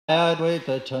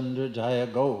Advaita Chandra Jaya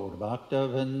Gaur Bhakta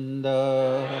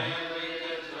Vrinda.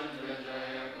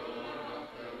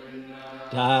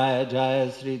 Jaya Jaya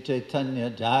Sri Chaitanya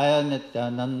Jaya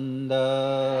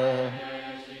Nityananda.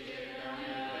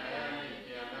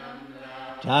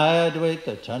 Jaya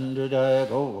Advaita Chandra Jaya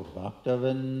Gaur Bhakta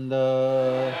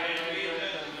Vrinda.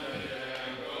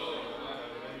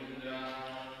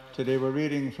 Today we're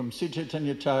reading from Sri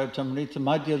Chaitanya Charitamrita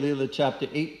Madhya Lila chapter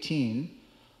 18,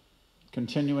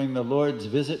 continuing the Lord's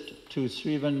visit to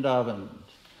Sri Vrindavan.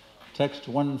 Text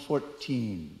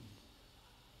 114.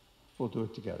 We'll do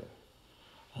it together.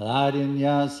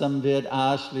 Ladinya samvid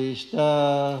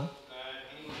ashlishta.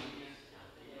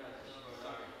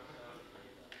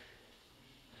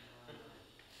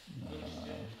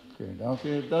 Okay,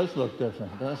 it does look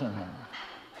different, doesn't it?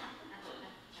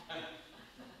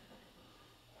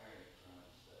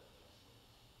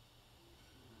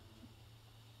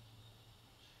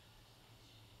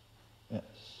 Yes.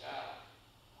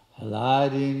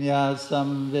 Ladinya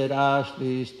samvid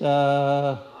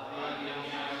ashlishta.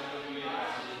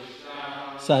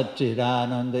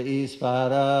 Satchidananda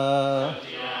Isvara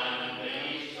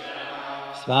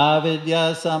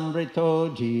Svavidya Sambrito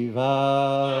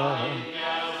Jiva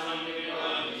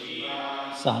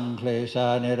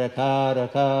Sanklesha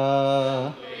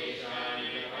Nirakaraka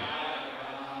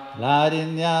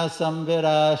Ladinya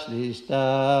Samvirashlishta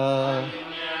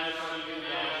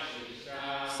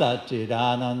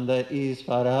Satchidananda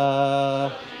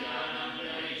Isvara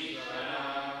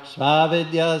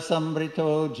Svavidya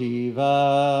Sambrito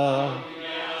Jiva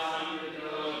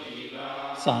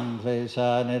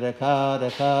Sanklesha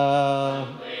Nirakaraka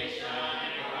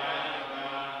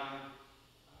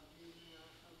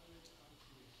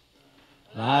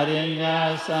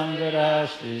Ladinya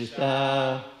Samvirashlishta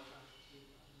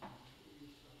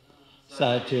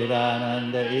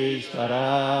Satchidananda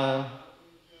Isvara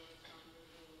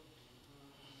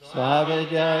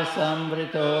Svavidya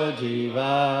Sambrito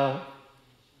Jiva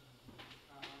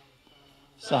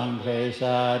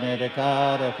Sanklesha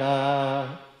Nirakaraka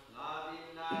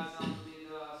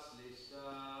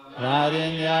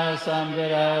Ladinya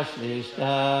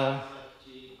Samvirashlishta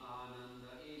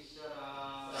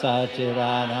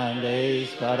Satchidananda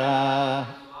Isvara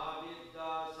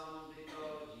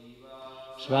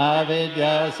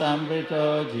Svavidya Sambrito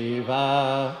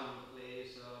Jiva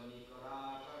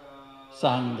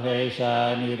Sanklesha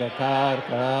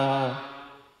Nirakaraka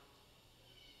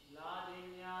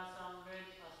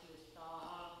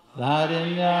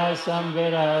Ladinya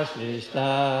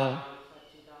Samvirashlishta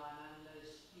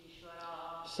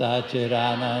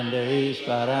Satchidananda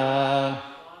Isvara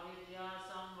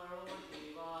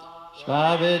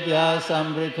Svavidya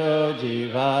Sambrito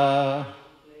Jiva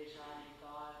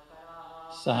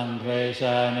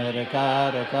Sanklesha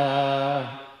Nirakaraka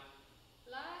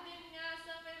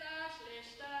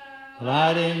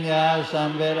Ladinya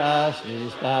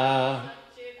Samvirashlishta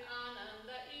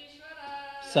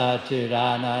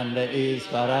Satchidananda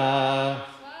Isvara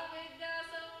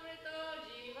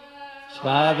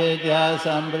Svavidya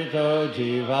Sambrito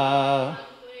Jiva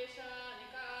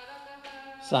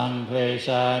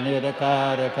Sanklesha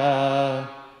Nirakaraka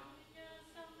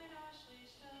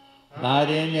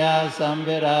Ladinya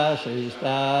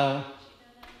Samvirashlishta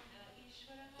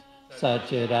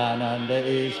Satchidananda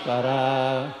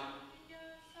Isvara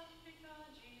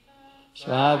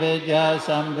Svavidya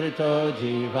Sambrito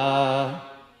Jiva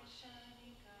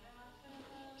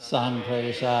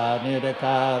Sanklesha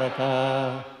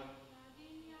Nirakaraka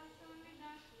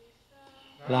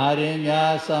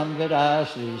Ladinya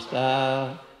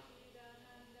Samvirashlishta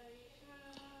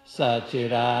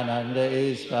Satchidananda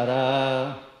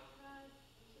Isvara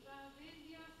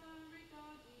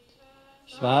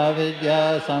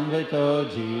Svavidya Sambrito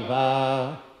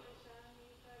Jiva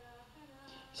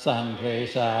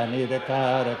Sanklesha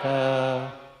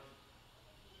Nirakaraka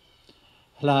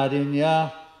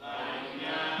Hladinya,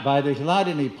 by the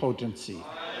Hladini potency.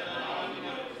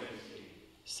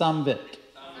 Samvit,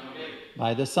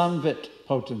 by the Samvit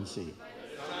potency.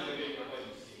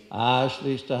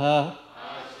 Ashlishtaha,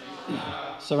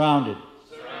 surrounded.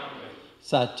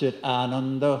 Satchit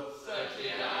Ananda,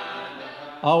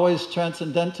 always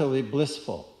transcendentally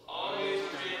blissful.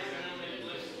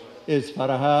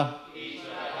 Isvaraha,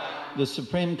 the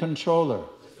supreme controller.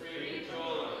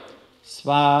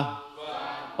 Sva,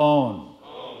 own.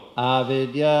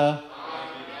 Avidya,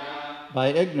 by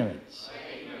ignorance.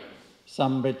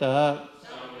 Sambrita,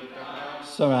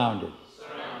 surrounded.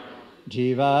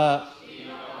 Jiva,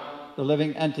 the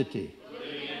living entity.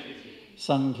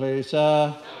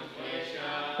 Sanklesha,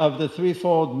 of the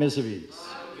threefold miseries.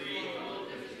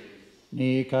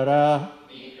 Nikara,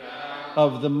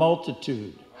 of the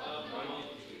multitude.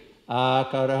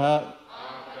 Akaraha,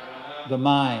 the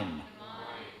mind.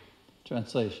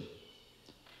 Translation.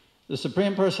 The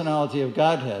Supreme Personality of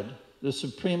Godhead, the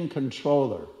Supreme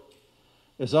Controller,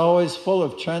 is always full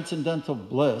of transcendental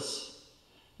bliss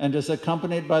and is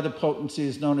accompanied by the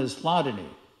potencies known as Hladini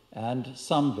and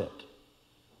Samvit.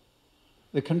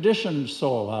 The conditioned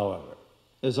soul, however,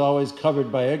 is always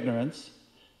covered by ignorance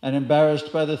and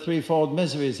embarrassed by the threefold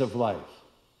miseries of life.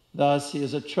 Thus, he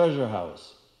is a treasure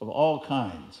house of all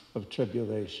kinds of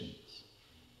tribulations.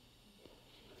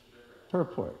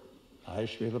 Purport, I,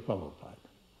 Srila Prabhupada.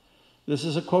 This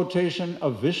is a quotation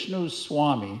of Vishnu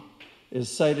Swami, is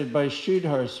cited by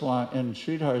Sridhar Swami in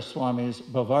Sridhar Swami's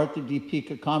Bhavarti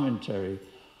Deepika commentary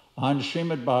on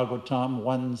Srimad Bhagavatam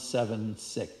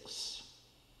 176.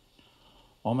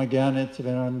 Om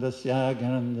Gyanitvinandasya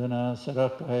Gyanandana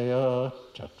Sarakaya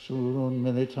Chakshurun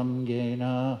Militam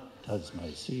Gena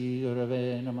Tasmai Sri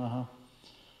Gurave Namaha.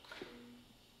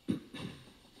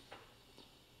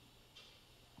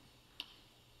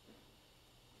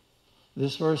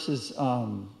 This verse is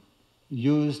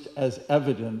used as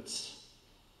evidence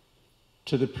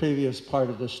to the previous part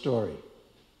of the story.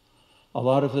 A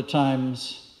lot of the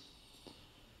times,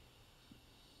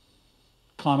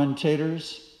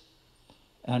 commentators,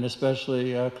 and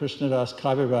especially Krishnadas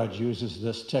Kaviraj uses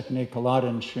this technique a lot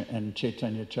in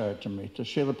Chaitanya Charitamrita.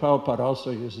 Srila Prabhupada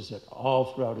also uses it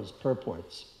all throughout his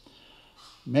purports.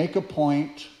 Make a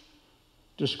point,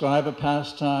 describe a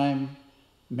pastime,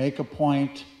 make a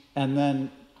point, and then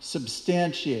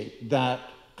substantiate that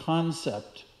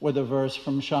concept with a verse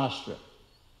from Shastra.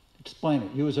 Explain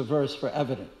it. Use a verse for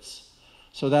evidence.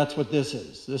 So that's what this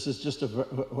is. This is just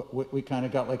we kind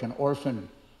of got like an orphan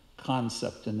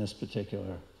concept in this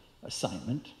particular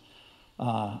assignment.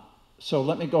 So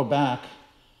let me go back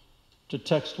to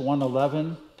text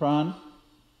 111, Pran,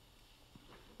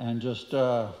 and just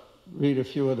read a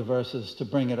few of the verses to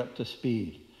bring it up to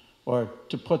speed, or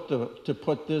to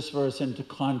put this verse into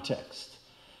context.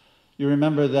 You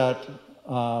remember that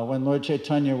when Lord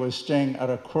Chaitanya was staying at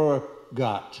a Krura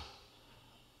Ghat,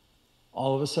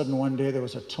 all of a sudden one day there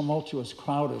was a tumultuous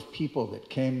crowd of people that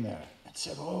came there and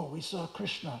said, "Oh, we saw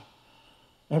Krishna.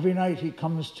 Every night he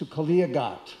comes to Kaliya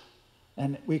Ghat,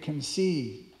 and we can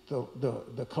see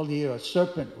the Kaliya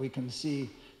serpent. We can see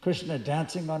Krishna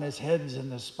dancing on his heads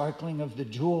and the sparkling of the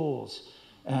jewels,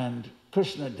 and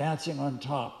Krishna dancing on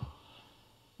top."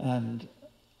 And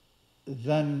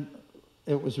then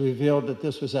it was revealed that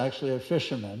this was actually a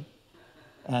fisherman,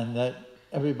 and that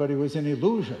everybody was in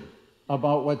illusion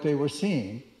about what they were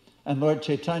seeing. And Lord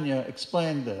Chaitanya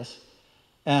explained this.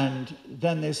 And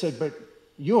then they said, "But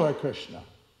you are Krishna."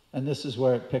 And this is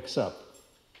where it picks up.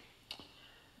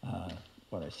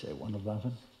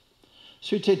 111?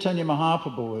 Sri Chaitanya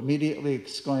Mahaprabhu immediately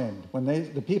exclaimed, when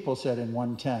the people said in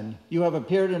 110, "You have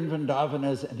appeared in Vrindavan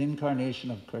as an incarnation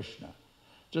of Krishna.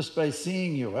 Just by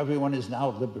seeing you, everyone is now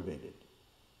liberated."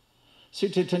 Sri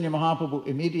Chaitanya Mahaprabhu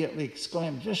immediately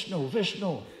exclaimed, "Vishnu,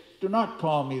 Vishnu, do not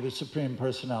call me the Supreme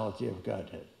Personality of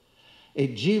Godhead. A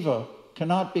jiva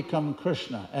cannot become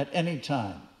Krishna at any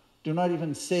time. Do not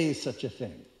even say such a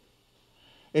thing.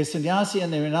 A sannyasi in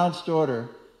the renounced order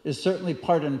is certainly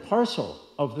part and parcel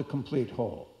of the complete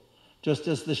whole, just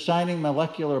as the shining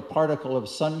molecular particle of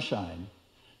sunshine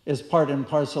is part and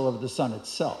parcel of the sun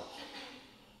itself.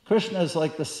 Krishna is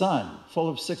like the sun, full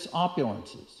of 6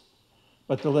 opulences,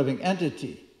 but the living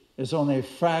entity is only a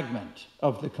fragment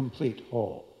of the complete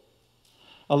whole.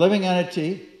 A living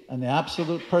entity and the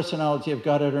absolute personality of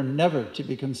Godhead are never to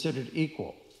be considered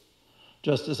equal,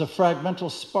 just as a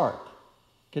fragmental spark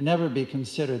can never be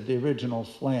considered the original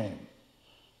flame."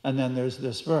 And then there's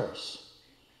this verse.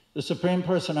 The Supreme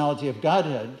Personality of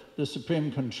Godhead, the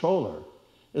Supreme Controller,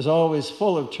 is always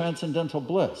full of transcendental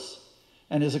bliss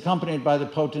and is accompanied by the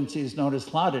potencies known as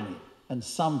Hladini and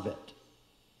Samvit.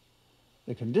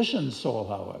 The conditioned soul,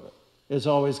 however, is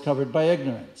always covered by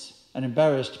ignorance and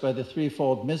embarrassed by the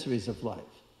threefold miseries of life.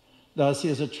 Thus, he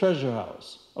is a treasure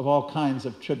house of all kinds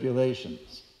of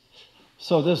tribulations.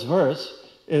 So this verse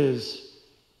is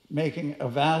making a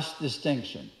vast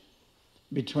distinction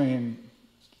between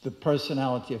the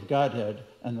personality of Godhead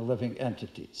and the living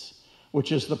entities,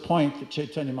 which is the point that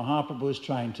Chaitanya Mahaprabhu is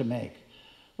trying to make.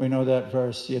 We know that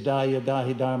verse, "Yada yada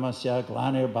hi dharmasya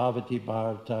glanir bhavati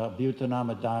bharata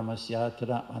bhutanama dharmasya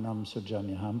tadatmanam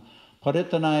sujamyaham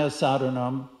paritanaya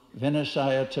sadhanam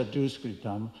vinashaya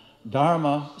chaduskritam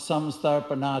dharma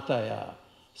samstarpanataya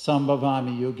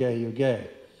sambhavami yuge yuge."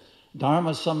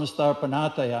 Dharma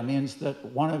samstarpanataya means that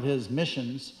one of his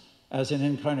missions as an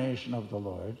incarnation of the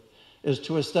Lord is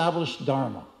to establish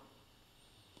Dharma.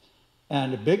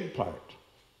 And a big part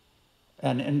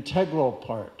an integral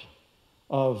part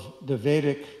of the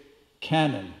Vedic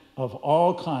canon of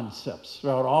all concepts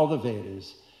throughout all the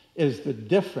Vedas is the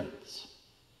difference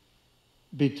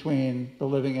between the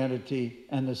living entity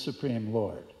and the Supreme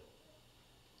Lord.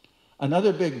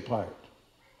 Another big part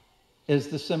is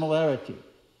the similarity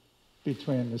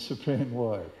between the Supreme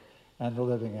Lord and the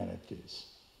living entities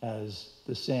as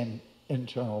the same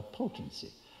internal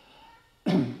potency.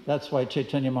 That's why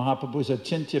Chaitanya Mahaprabhu's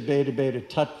Achintya Bheda Bheda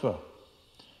Tattva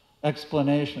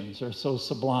explanations are so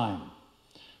sublime.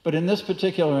 But in this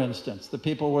particular instance, the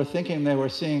people were thinking they were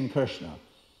seeing Krishna.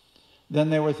 Then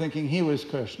they were thinking he was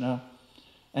Krishna,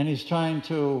 and he's trying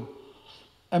to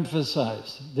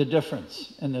emphasize the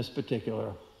difference in this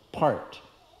particular part.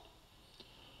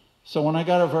 So when I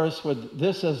got a verse with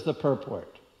this as the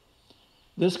purport,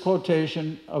 this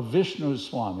quotation of Vishnu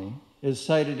Swami is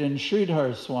cited in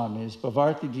Sridhar Swami's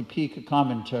Bhavarti Deepika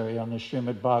commentary on the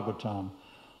Srimad Bhagavatam,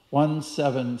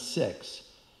 176.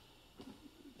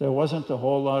 There wasn't a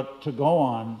whole lot to go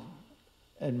on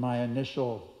in my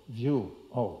initial view.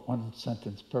 Oh, one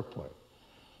sentence purport.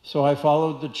 So I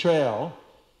followed the trail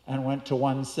and went to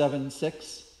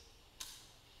 176.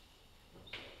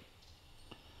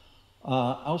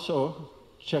 Also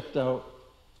checked out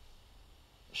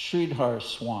Sridhar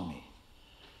Swami.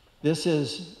 This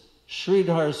is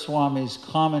Sridhar Swami's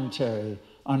commentary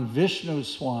on Vishnu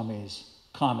Swami's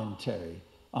commentary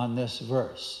on this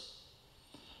verse.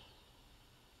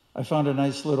 I found a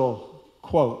nice little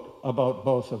quote about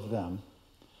both of them.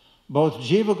 Both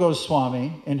Jiva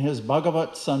Goswami in his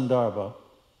Bhagavat Sandarbha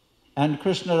and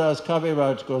Krishnadas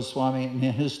Kaviraj Goswami in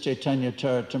his Chaitanya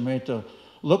Charitamrita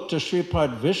look to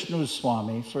Sripad Vishnu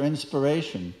Swami for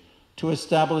inspiration to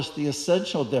establish the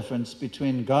essential difference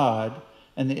between God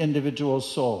and the individual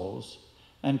souls,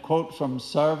 and quote from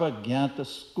Sarva Gyanta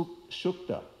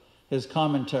Shukta, his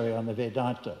commentary on the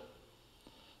Vedanta.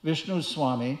 Vishnu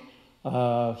Swami,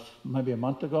 maybe a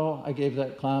month ago, I gave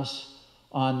that class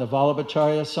on the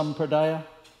Vallabhacharya Sampradaya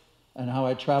and how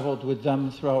I traveled with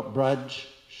them throughout Braj,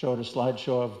 showed a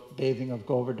slideshow of bathing of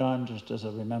Govardhan just as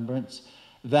a remembrance.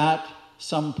 That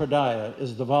Sampradaya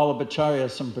is the Vallabhacharya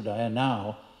Sampradaya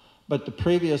now, but the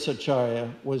previous Acharya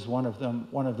was one of them.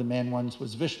 One of the main ones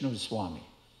was Vishnu Swami.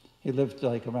 He lived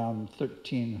like around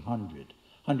 1300,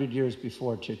 100 years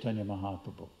before Chaitanya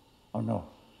Mahaprabhu. Oh no,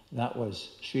 that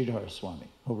was Sridhar Swami,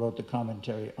 who wrote the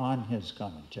commentary on his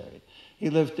commentary. He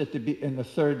lived in the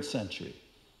 3rd century,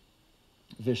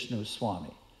 Vishnu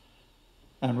Swami,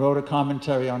 and wrote a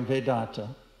commentary on Vedanta.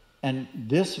 And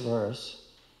this verse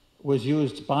was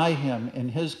used by him in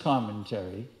his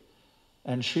commentary,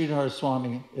 and Sridhar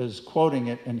Swami is quoting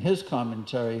it in his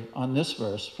commentary on this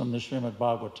verse from the Srimad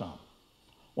Bhagavatam,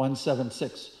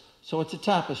 176. So it's a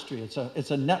tapestry,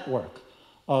 it's a network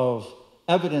of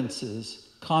evidences,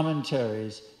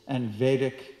 commentaries, and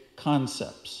Vedic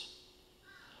concepts.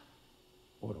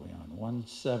 What are we on?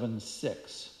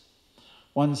 176.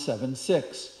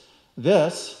 176.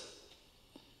 This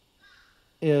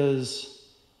is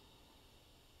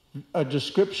a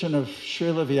description of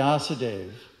Srila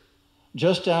Vyasadeva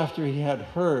just after he had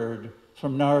heard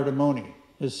from Narada Muni,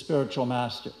 his spiritual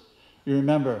master. You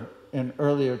remember in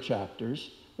earlier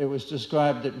chapters, it was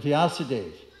described that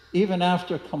Vyasadeva, even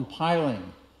after compiling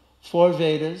 4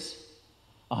 Vedas,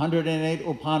 108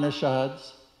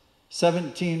 Upanishads,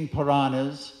 17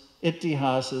 Puranas,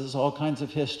 Itihasas, all kinds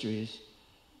of histories,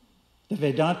 the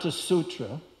Vedanta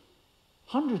Sutra,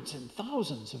 hundreds and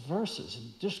thousands of verses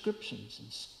and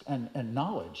descriptions and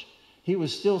knowledge, he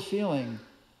was still feeling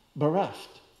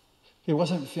bereft. He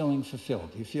wasn't feeling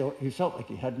fulfilled. He felt like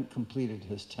he hadn't completed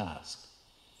his task.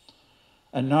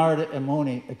 And Narada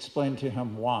Muni explained to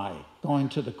him why, going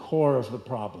to the core of the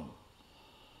problem.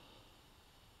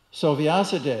 So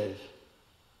Vyasadeva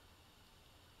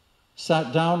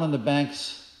sat down on the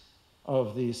banks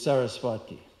of the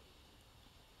Saraswati.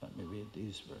 Let me read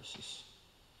these verses.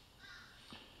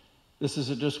 This is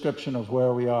a description of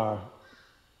where we are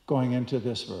going into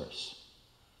this verse.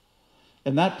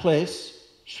 In that place,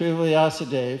 Sri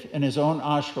Vyasadeva, in his own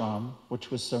ashram, which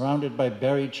was surrounded by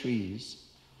berry trees,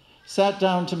 sat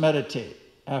down to meditate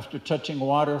after touching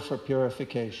water for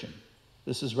purification.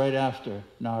 This is right after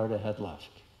Narada had left.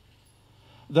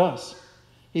 Thus,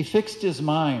 he fixed his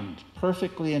mind,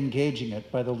 perfectly engaging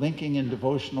it by the linking in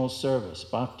devotional service,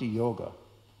 bhakti yoga,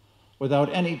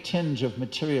 without any tinge of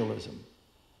materialism.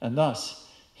 And thus,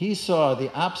 he saw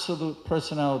the absolute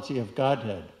personality of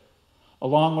Godhead,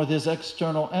 along with his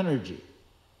external energy,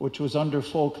 which was under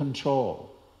full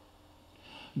control.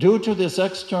 Due to this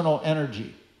external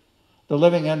energy, the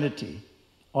living entity,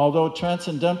 although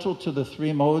transcendental to the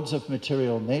 3 modes of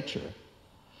material nature,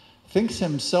 thinks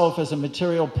himself as a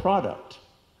material product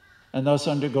and thus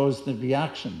undergoes the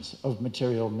reactions of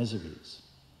material miseries.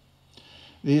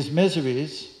 These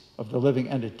miseries of the living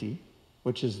entity,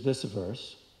 which is this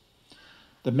verse,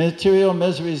 the material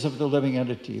miseries of the living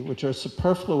entity, which are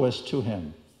superfluous to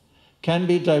him, can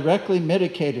be directly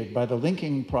mitigated by the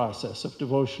linking process of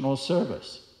devotional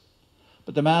service.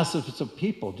 But the masses of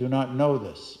people do not know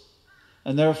this,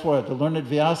 and therefore the learned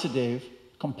Vyasadeva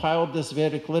compiled this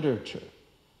Vedic literature,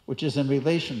 which is in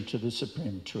relation to the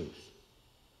supreme truth.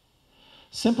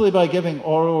 Simply by giving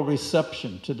oral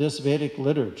reception to this Vedic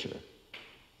literature,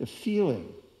 the feeling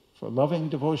for loving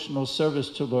devotional service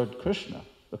to Lord Krishna,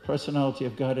 the personality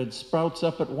of Godhead, sprouts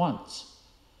up at once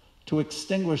to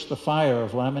extinguish the fire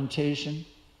of lamentation,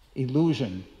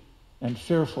 illusion, and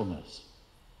fearfulness.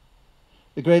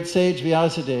 The great sage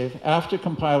Vyasadeva, after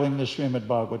compiling the Srimad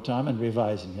Bhagavatam and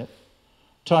revising it,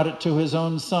 taught it to his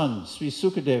own son, Sri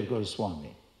Sukadeva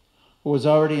Goswami, who was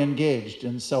already engaged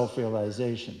in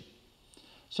self-realization.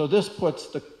 So this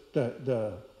puts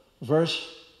the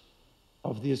verse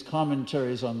of these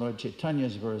commentaries on Lord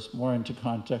Chaitanya's verse more into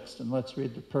context, and let's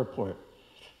read the purport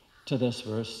to this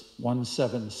verse,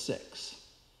 176.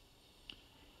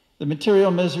 The material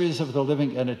miseries of the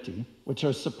living entity, which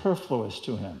are superfluous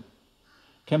to him,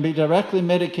 can be directly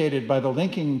mitigated by the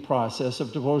linking process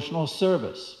of devotional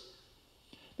service.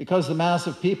 Because the mass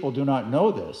of people do not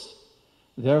know this,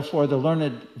 therefore the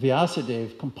learned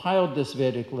Vyasadeva compiled this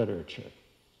Vedic literature,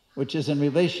 which is in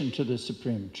relation to the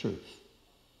supreme truth.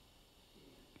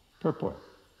 Purport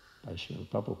by Srila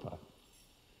Prabhupada.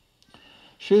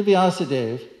 Sri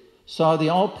Vyasadeva saw the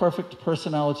all-perfect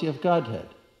personality of Godhead.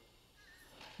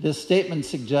 This statement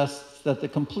suggests that the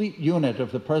complete unit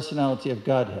of the personality of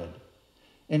Godhead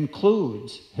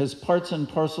includes his parts and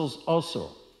parcels also.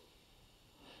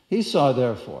 He saw,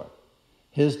 therefore,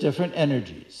 his different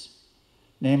energies,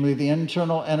 namely the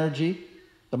internal energy,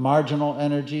 the marginal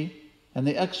energy, and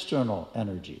the external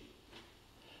energy.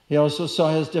 He also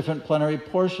saw his different plenary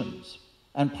portions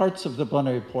and parts of the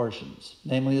plenary portions,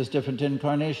 namely his different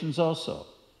incarnations also.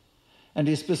 And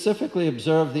he specifically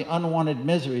observed the unwanted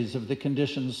miseries of the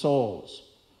conditioned souls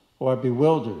who are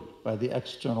bewildered by the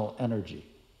external energy.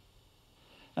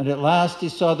 And at last he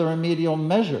saw the remedial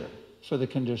measure for the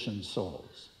conditioned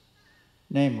souls,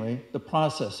 namely the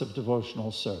process of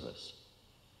devotional service.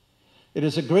 It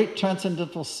is a great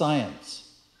transcendental science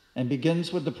and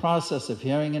begins with the process of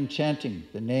hearing and chanting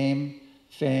the name,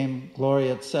 fame, glory,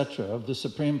 etc. of the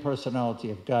Supreme Personality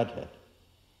of Godhead.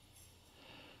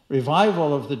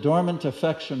 Revival of the dormant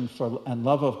affection for and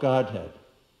love of Godhead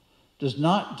does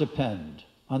not depend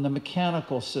on the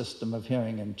mechanical system of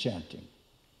hearing and chanting,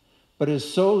 but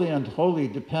is solely and wholly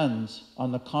depends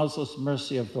on the causeless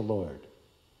mercy of the Lord.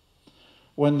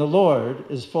 When the Lord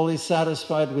is fully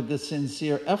satisfied with the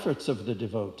sincere efforts of the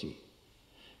devotee,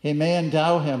 he may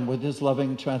endow him with his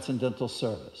loving transcendental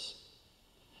service.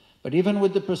 But even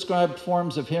with the prescribed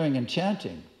forms of hearing and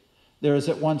chanting, there is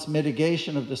at once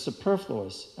mitigation of the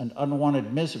superfluous and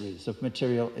unwanted miseries of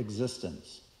material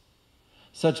existence.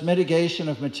 Such mitigation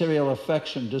of material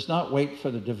affection does not wait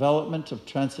for the development of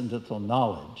transcendental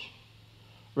knowledge.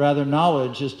 Rather,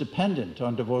 knowledge is dependent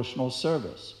on devotional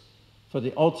service for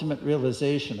the ultimate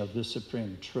realization of the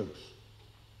supreme truth.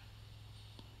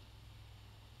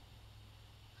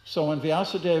 So when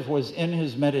Vyasadeva was in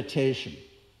his meditation,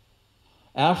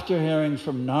 after hearing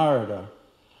from Narada,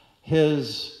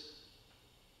 his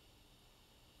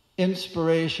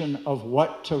inspiration of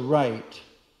what to write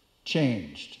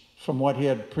changed from what he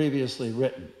had previously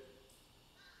written.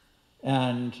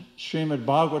 And Srimad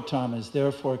Bhagavatam is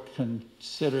therefore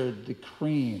considered the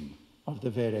cream of the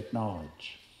Vedic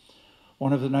knowledge.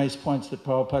 One of the nice points that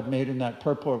Prabhupada made in that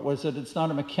purport was that it's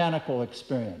not a mechanical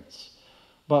experience,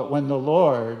 but when the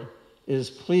Lord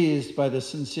is pleased by the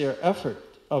sincere effort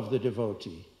of the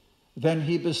devotee, then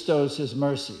he bestows his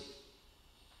mercy.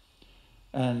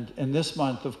 And in this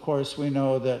month, of course, we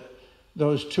know that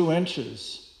those 2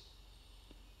 inches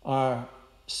are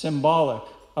symbolic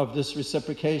of this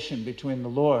reciprocation between the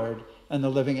Lord and the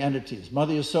living entities.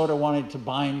 Mother Yasoda wanted to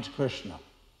bind Krishna.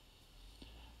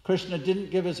 Krishna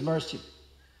didn't give his mercy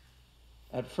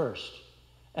at first.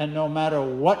 And no matter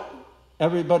what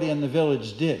everybody in the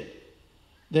village did,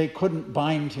 they couldn't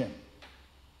bind him.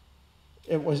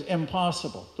 It was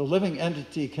impossible. The living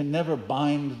entity can never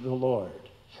bind the Lord.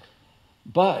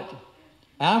 But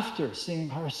after seeing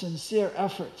her sincere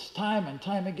efforts, time and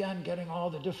time again, getting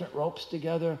all the different ropes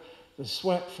together, the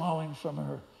sweat falling from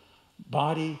her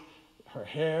body, her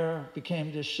hair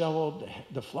became disheveled,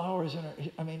 the flowers in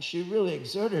her, she really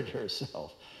exerted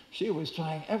herself. She was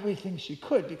trying everything she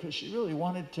could because she really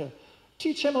wanted to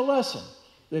teach him a lesson.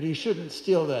 that he shouldn't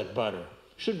steal that butter,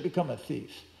 shouldn't become a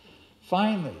thief.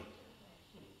 Finally,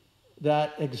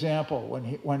 that example,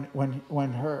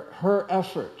 when her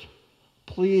effort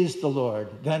pleased the Lord,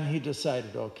 then he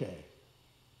decided, okay,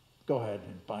 go ahead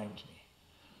and bind me.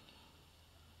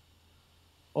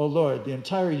 O Lord, the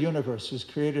entire universe was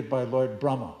created by Lord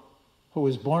Brahma, who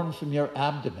was born from your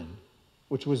abdomen,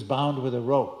 which was bound with a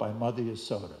rope by Mother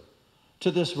Yasoda.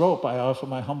 To this rope I offer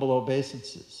my humble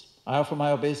obeisances. I offer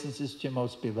my obeisances to your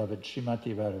most beloved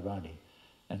Srimati Radharani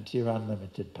and to your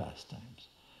unlimited pastimes.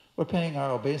 We're paying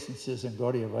our obeisances in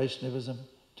Gaudiya Vaishnavism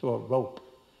to a rope.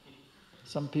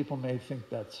 Some people may think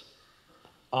that's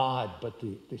odd, but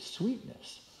the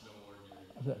sweetness.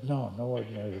 No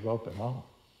ordinary rope at all.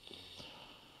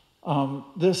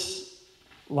 This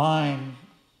line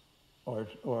or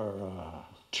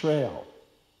trail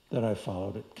that I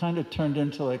followed, it kind of turned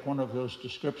into like one of those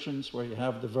descriptions where you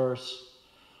have the verse,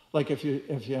 like if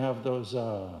you have those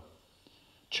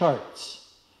charts,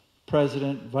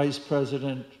 president, vice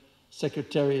president,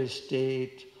 secretary of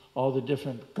state, all the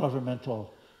different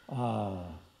governmental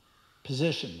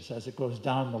positions as it goes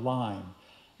down the line.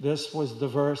 This was the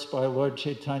verse by Lord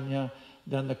Chaitanya,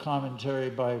 then the commentary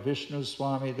by Vishnu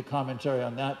Swami, the commentary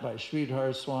on that by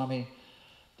Sridhar Swami,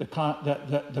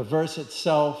 the verse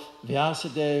itself,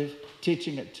 Vyasadeva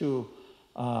teaching it to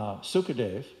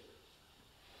Sukadev,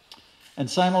 and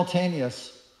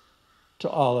simultaneous to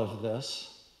all of this,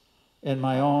 in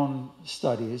my own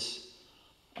studies,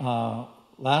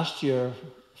 last year,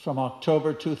 from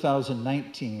October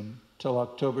 2019 till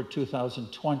October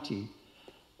 2020,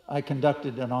 I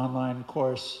conducted an online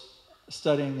course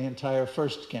studying the entire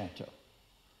first canto.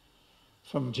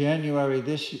 From January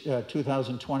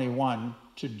 2021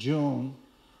 to June,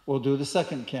 we'll do the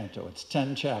second canto. It's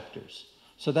 10 chapters.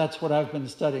 So that's what I've been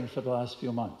studying for the last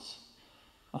few months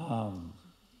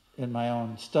in my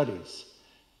own studies.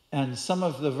 And some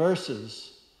of the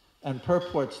verses and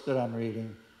purports that I'm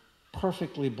reading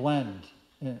perfectly blend,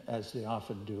 as they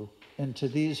often do, into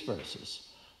these verses.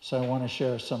 So I want to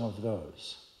share some of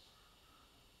those.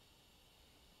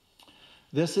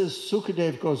 This is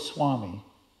Sukadeva Goswami.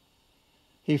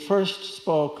 He first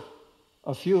spoke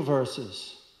a few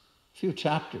verses, a few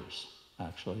chapters,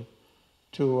 actually,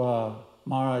 to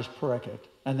Maharaj Pariksit.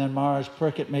 And then Maharaj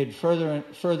Pariksit made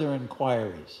further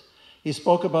inquiries. He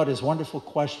spoke about his wonderful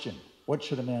question, what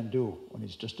should a man do when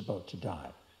he's just about to die?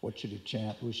 What should he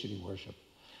chant? Who should he worship?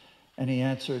 And he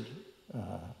answered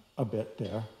a bit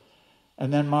there.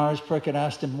 And then Maharaj Pariksit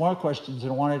asked him more questions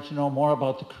and wanted to know more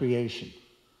about the creation.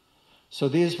 So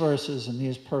these verses and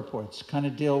these purports kind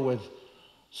of deal with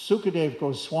Sukadeva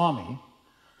Goswami,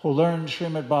 who learned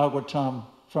Srimad Bhagavatam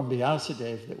from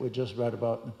Vyasadeva that we just read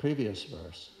about in the previous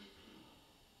verse,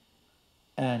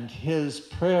 and his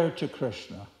prayer to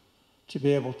Krishna to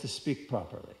be able to speak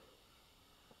properly.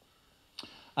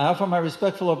 I offer my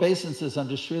respectful obeisances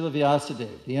unto Srila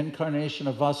Vyasadeva, the incarnation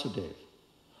of Vasudeva,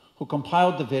 who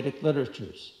compiled the Vedic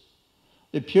literatures.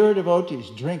 The pure devotees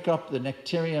drink up the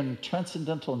nectarian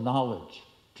transcendental knowledge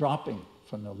dropping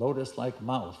from the lotus-like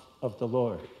mouth of the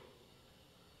Lord.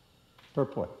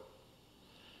 Purport.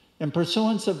 In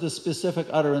pursuance of the specific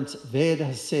utterance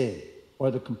Vedhase,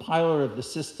 or the compiler of the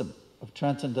system of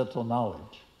transcendental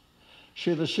knowledge,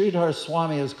 Srila Sridhar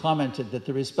Swami has commented that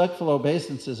the respectful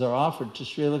obeisances are offered to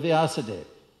Srila Vyasadeva,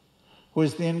 who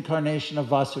is the incarnation of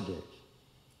Vasudeva.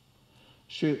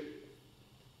 Srila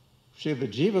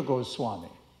Jiva Goswami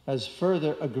has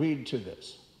further agreed to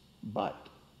this, but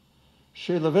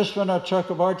Srila Vishwanath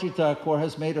Chakravarti Thakur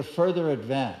has made a further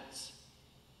advance.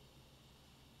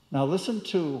 Now listen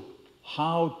to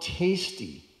how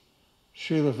tasty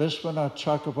Srila Vishwanath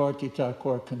Chakravarti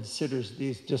Thakur considers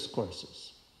these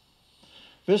discourses.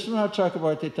 Vishwanath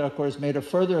Chakravarti Thakur has made a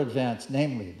further advance,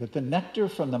 namely that the nectar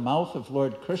from the mouth of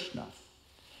Lord Krishna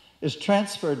is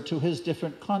transferred to his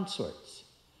different consorts,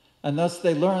 and thus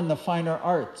they learn the finer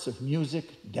arts of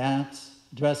music, dance,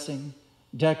 dressing,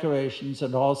 decorations,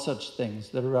 and all such things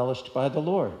that are relished by the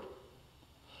Lord.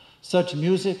 Such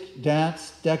music,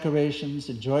 dance, decorations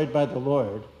enjoyed by the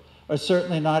Lord are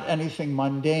certainly not anything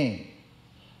mundane,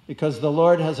 because the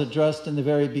Lord has addressed in the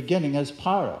very beginning as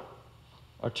para,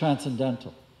 or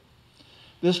transcendental.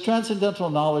 This transcendental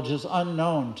knowledge is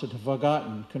unknown to the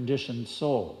forgotten, conditioned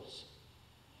souls.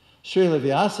 Srila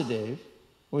Vyasadeva,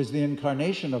 who is the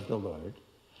incarnation of the Lord,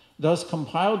 thus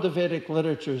compiled the Vedic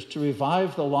literatures to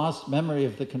revive the lost memory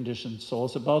of the conditioned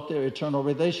souls about their eternal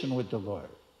relation with the Lord.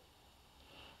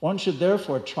 One should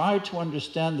therefore try to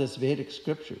understand this Vedic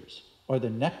scriptures, or the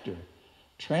nectar,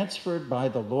 transferred by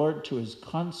the Lord to his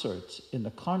consorts in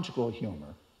the conjugal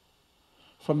humor,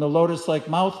 from the lotus-like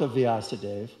mouth of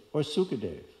Vyasadeva or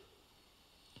Sukadeva.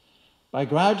 By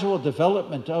gradual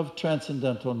development of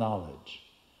transcendental knowledge,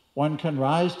 one can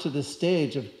rise to the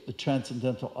stage of the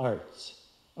transcendental arts,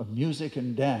 of music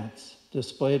and dance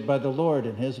displayed by the Lord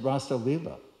in his Rasa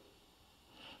Lila.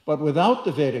 But without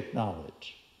the Vedic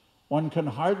knowledge, one can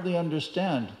hardly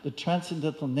understand the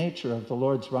transcendental nature of the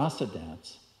Lord's Rasa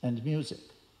dance and music.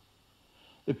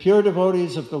 The pure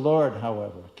devotees of the Lord,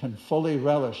 however, can fully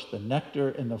relish the nectar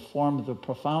in the form of the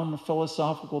profound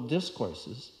philosophical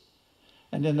discourses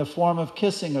and in the form of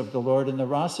kissing of the Lord in the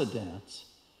Rasa dance,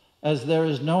 as there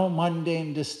is no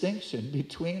mundane distinction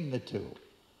between the two.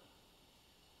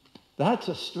 That's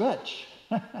a stretch.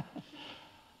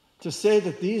 To say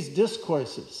that these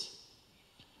discourses,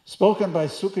 spoken by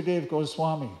Sukadeva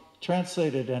Goswami,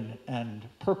 translated and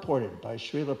purported by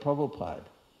Srila Prabhupada,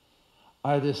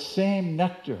 are the same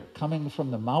nectar coming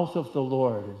from the mouth of the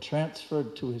Lord and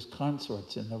transferred to his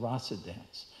consorts in the Rasa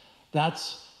dance.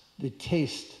 That's the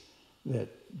taste that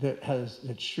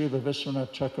Srila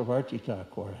Vishwanath Chakravarti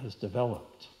Thakur has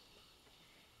developed.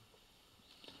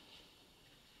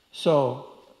 So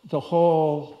the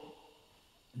whole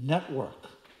network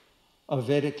of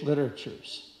Vedic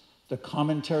literatures, the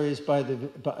commentaries by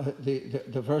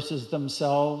the verses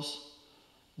themselves,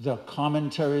 the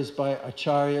commentaries by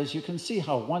acharyas, you can see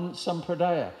how one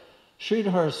sampradaya,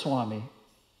 Sridhar Swami,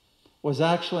 was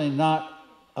actually not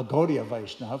a Gaudiya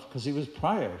Vaishnava because he was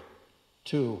prior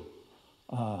to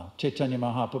Chaitanya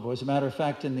Mahaprabhu. As a matter of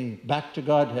fact, in the Back to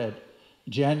Godhead,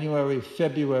 February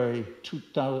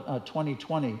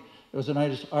 2020, there was a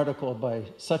nice article by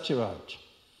Satyaraj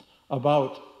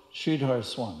about Sridhar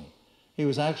Swami. He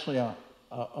was actually a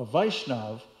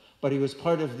Vaishnav, but he was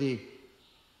part of the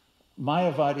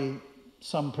Mayavadi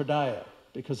Sampradaya,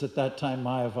 because at that time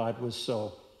Mayavad was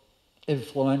so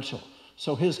influential.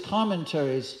 So his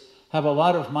commentaries have a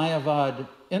lot of Mayavad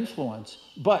influence,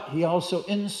 but he also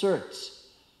inserts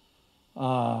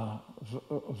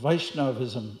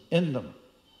Vaishnavism in them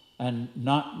and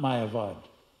not Mayavad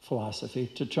philosophy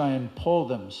to try and pull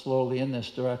them slowly in this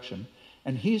direction.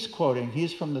 And he's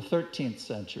from the 13th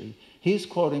century, he's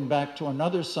quoting back to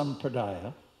another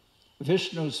Sampradaya,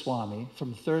 Vishnu Swami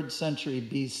from 3rd century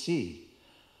BC,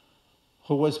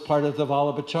 who was part of the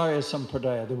Vallabhacharya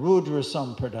Sampradaya, the Rudra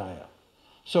Sampradaya.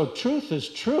 So truth is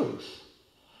truth,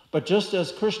 but just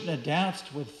as Krishna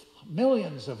danced with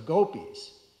millions of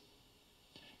gopis,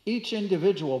 each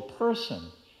individual person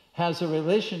has a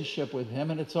relationship with him,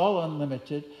 and it's all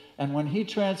unlimited. And when he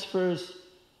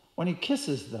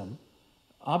kisses them,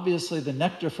 obviously the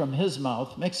nectar from his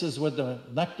mouth mixes with the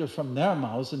nectar from their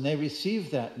mouths, and they receive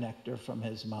that nectar from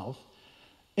his mouth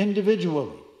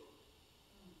individually.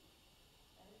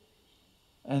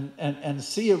 And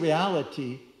see a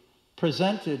reality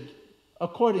presented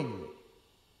accordingly.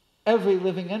 Every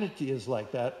living entity is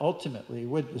like that, ultimately,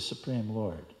 with the Supreme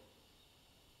Lord.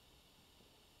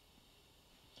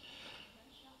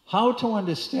 How to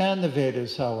understand the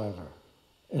Vedas, however,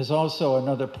 is also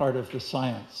another part of the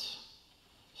science.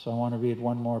 So I want to read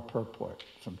one more purport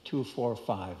from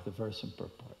 245, the verse and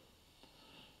purport.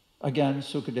 Again,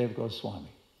 Sukadeva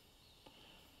Goswami.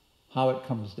 How it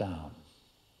comes down.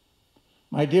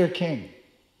 My dear king,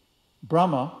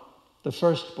 Brahma, the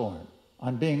firstborn,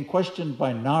 on being questioned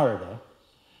by Narada,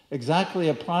 exactly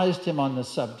apprised him on the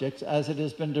subject as it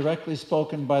has been directly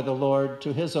spoken by the Lord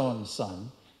to his own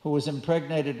son, who was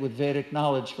impregnated with Vedic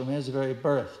knowledge from his very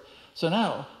birth. So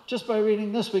now, just by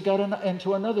reading this, we got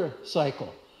into another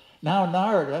cycle. Now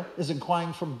Narada is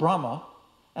inquiring from Brahma,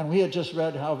 and we had just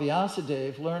read how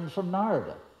Vyasadeva learned from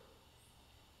Narada.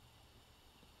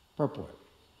 Purport.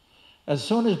 As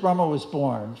soon as Brahma was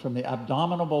born from the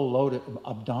abdominal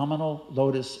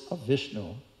lotus of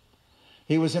Vishnu,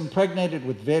 he was impregnated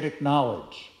with Vedic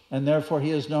knowledge, and therefore he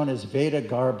is known as Veda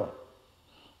Garbha,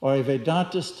 or a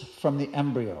Vedantist from the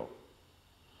embryo.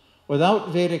 Without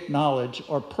Vedic knowledge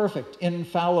or perfect,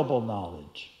 infallible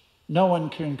knowledge, no one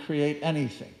can create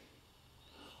anything.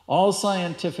 All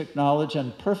scientific knowledge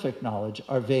and perfect knowledge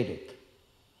are Vedic.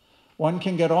 One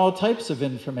can get all types of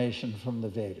information from the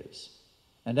Vedas.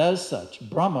 And as such,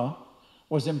 Brahma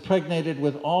was impregnated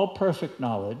with all perfect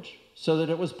knowledge so that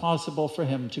it was possible for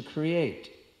him to create.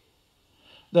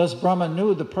 Thus, Brahma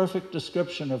knew the perfect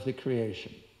description of the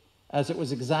creation, as it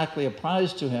was exactly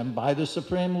apprised to him by the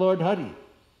Supreme Lord Hari.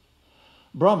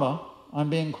 Brahma, on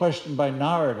being questioned by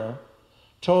Narada,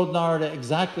 told Narada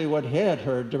exactly what he had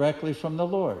heard directly from the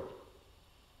Lord.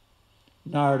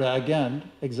 Narada again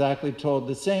exactly told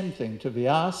the same thing to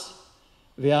Vyas.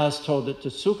 Vyas told it to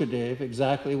Sukadeva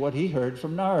exactly what he heard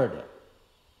from Narada.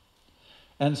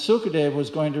 And Sukadeva was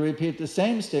going to repeat the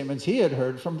same statements he had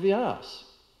heard from Vyas.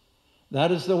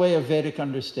 That is the way of Vedic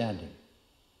understanding.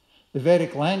 The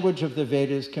Vedic language of the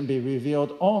Vedas can be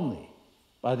revealed only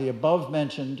by the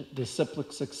above-mentioned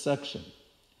disciplic succession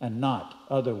and not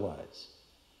otherwise.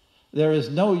 There is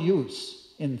no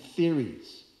use in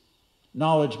theories.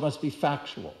 Knowledge must be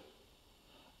factual.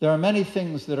 There are many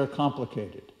things that are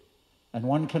complicated, and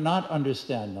one cannot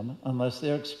understand them unless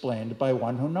they are explained by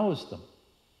one who knows them.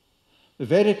 The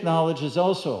Vedic knowledge is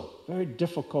also very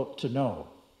difficult to know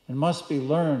and must be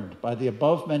learned by the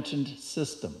above-mentioned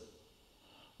system.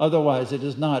 Otherwise, it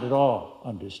is not at all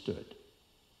understood.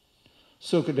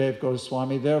 Sukadeva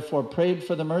Goswami therefore prayed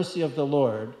for the mercy of the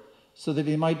Lord so that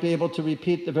he might be able to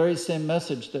repeat the very same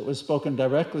message that was spoken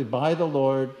directly by the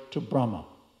Lord to Brahma,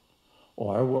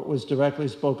 or what was directly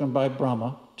spoken by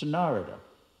Brahma to Narada.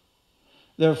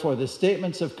 Therefore, the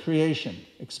statements of creation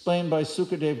explained by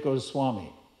Sukadeva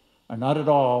Goswami are not at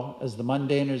all, as the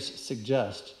mundaners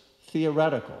suggest,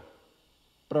 theoretical,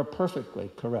 but are perfectly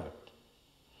correct.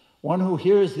 One who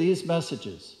hears these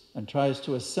messages and tries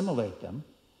to assimilate them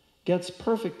gets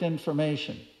perfect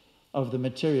information of the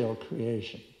material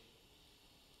creation.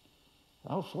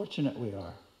 How fortunate we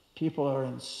are. People are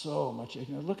in so much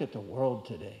ignorance. Look at the world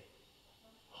today.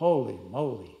 Holy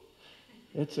moly.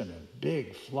 It's in a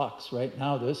big flux right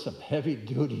now. There's some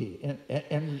heavy-duty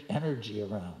energy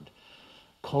around.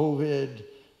 COVID,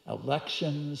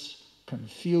 elections,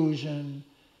 confusion,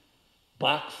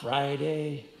 Black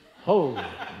Friday. Holy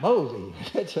moly,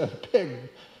 it's a big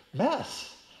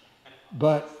mess.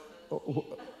 But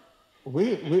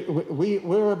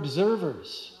we're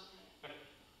observers.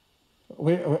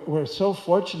 We're so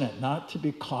fortunate not to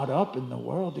be caught up in the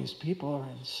world. These people are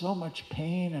in so much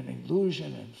pain and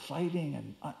illusion and fighting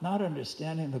and not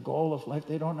understanding the goal of life.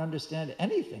 They don't understand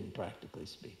anything, practically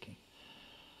speaking.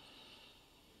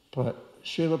 But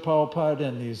Srila Prabhupada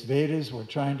and these Vedas were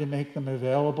trying to make them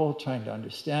available, trying to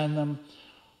understand them.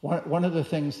 One of the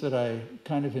things that I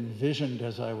kind of envisioned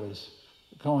as I was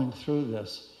going through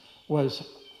this was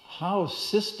how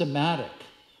systematic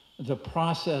the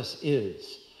process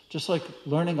is, just like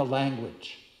learning a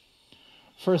language.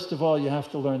 First of all, you have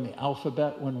to learn the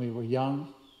alphabet when we were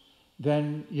young.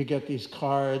 Then you get these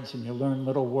cards and you learn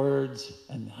little words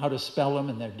and how to spell them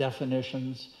and their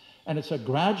definitions. And it's a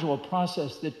gradual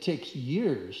process that takes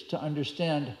years to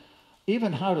understand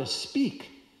even how to speak.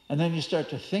 And then you start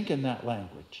to think in that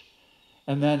language.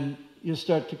 And then you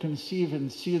start to conceive and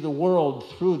see the world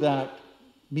through that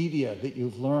media that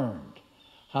you've learned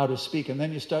how to speak. And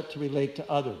then you start to relate to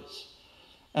others.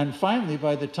 And finally,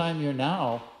 by the time you're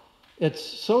now, it's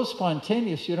so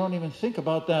spontaneous you don't even think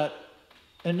about that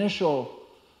initial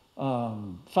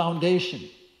foundation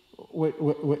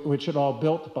which it all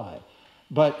built by.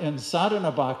 But in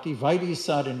sadhana bhakti, Vaidhi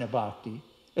sadhana bhakti,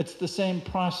 it's the same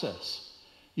process.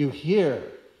 You hear,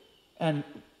 and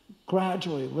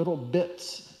gradually little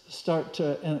bits start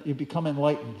to, you become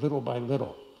enlightened little by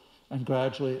little, and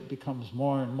gradually it becomes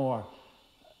more and more.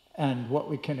 And what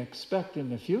we can expect in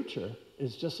the future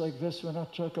is just like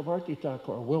Viswanath Chakravarti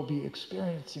Thakur. We'll be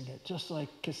experiencing it just like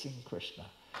kissing Krishna,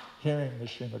 hearing the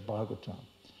Srimad Bhagavatam.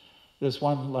 There's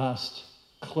one last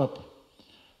clip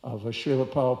of a Srila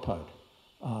Prabhupada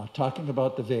talking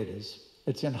about the Vedas.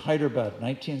 It's in Hyderabad,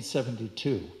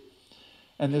 1972.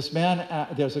 And this man,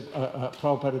 there's a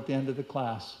Prabhupada at the end of the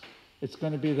class. It's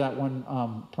going to be that one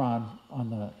prawn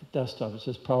on the desktop. It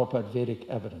says Prabhupada Vedic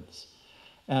Evidence.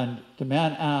 And the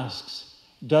man asks,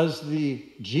 does the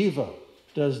jiva,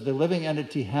 does the living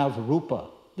entity have rupa?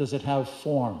 Does it have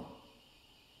form?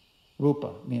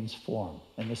 Rupa means form.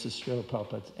 And this is Srila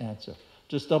Prabhupada's answer.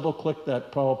 Just double click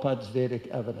that Prabhupada's Vedic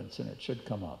Evidence and it should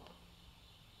come up.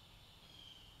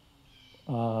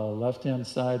 Left-hand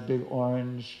side, big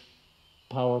orange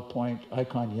PowerPoint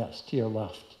icon, yes, to your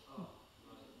left.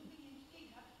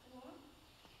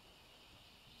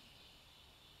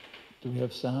 Do we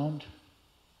have sound?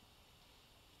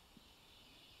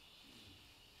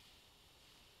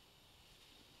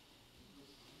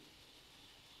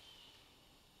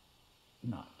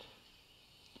 Not.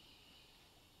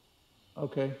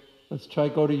 Okay, let's try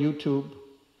go to YouTube.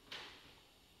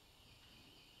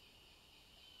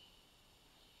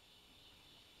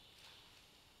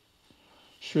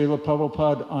 Srila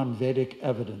Prabhupada on Vedic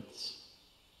Evidence.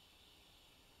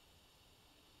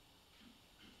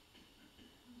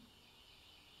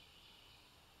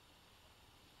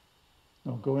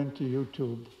 Now go into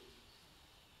YouTube.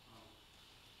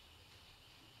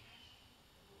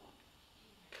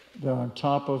 They're on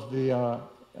top of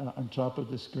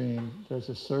the screen. There's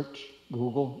a search,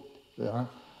 Google, there.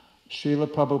 Srila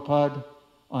Prabhupada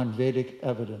on Vedic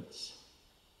Evidence.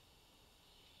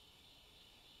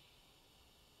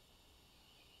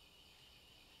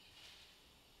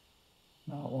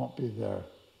 No, it won't be there.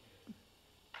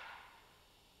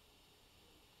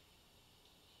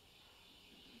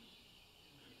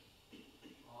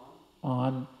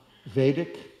 on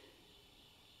Vedic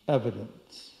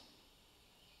evidence.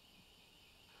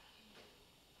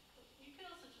 You can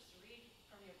also just read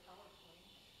from your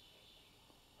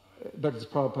PowerPoint. But it's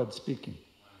Prabhupada speaking.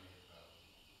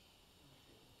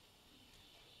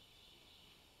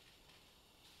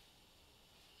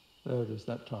 There it is,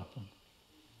 that top one.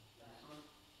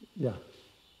 Yeah.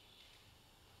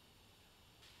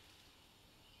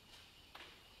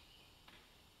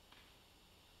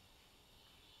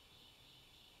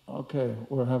 Okay,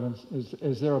 we're having,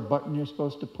 is there a button you're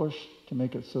supposed to push to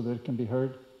make it so that it can be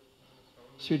heard?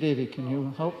 Sri Devi, can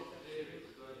you help? Oh, there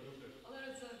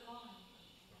is a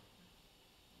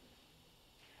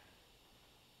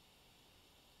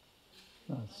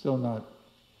volume. No, still not.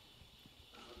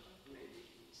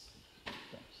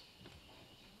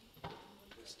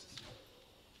 It's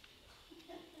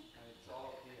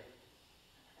all here.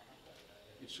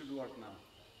 It should work now.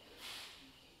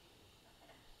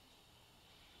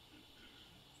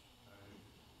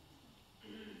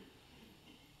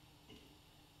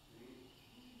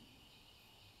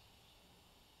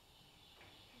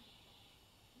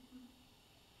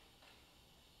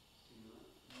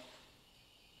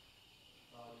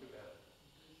 Too bad.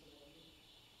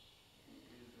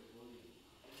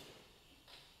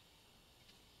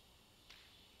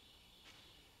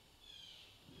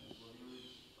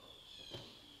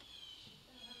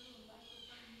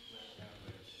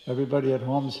 Everybody at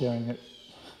home's hearing it.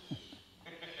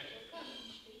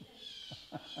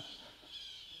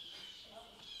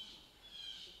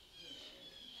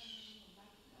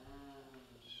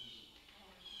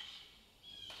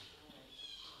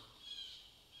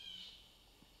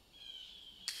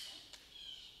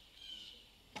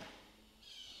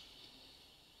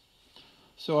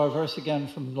 So our verse again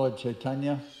from Lord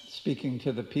Chaitanya, speaking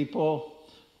to the people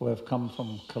who have come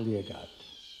from Kaliyagat.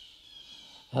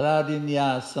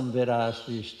 Haradinya samvira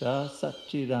srishta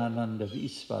satchidananda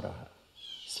visvaraha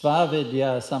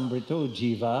svavidya sambrito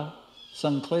jiva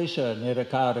sanklesha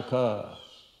nirakaraka.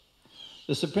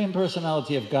 The Supreme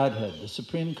Personality of Godhead, the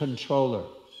Supreme Controller,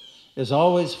 is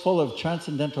always full of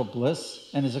transcendental bliss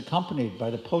and is accompanied by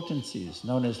the potencies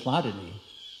known as Hladini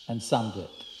and Samvit.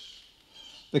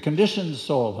 The conditioned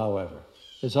soul, however,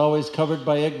 is always covered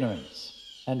by ignorance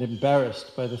and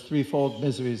embarrassed by the threefold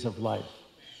miseries of life.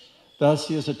 Thus,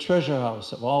 he is a treasure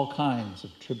house of all kinds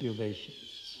of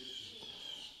tribulations.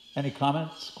 Any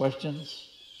comments, questions?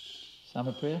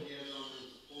 Samapriya?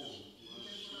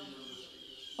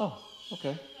 Oh,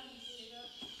 okay.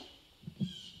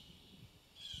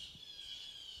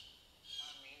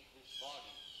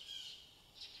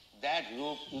 That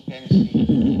roop you can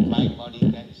see, my body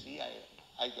you can see,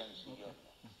 I can see your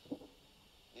body.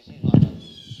 This is one of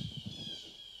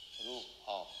the roop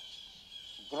of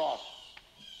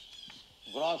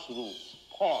gross roop,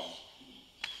 form.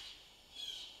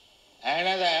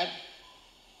 Another,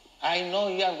 I know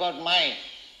you have got mind,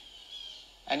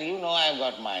 and you know I have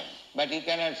got mind, but you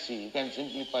cannot see, you can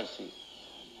simply perceive.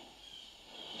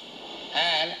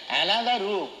 And another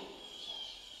roop,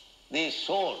 the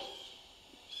soul,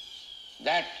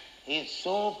 that is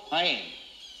so fine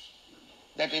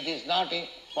that it is not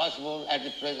possible at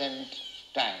the present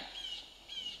time.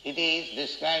 It is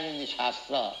described in the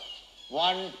Shastra,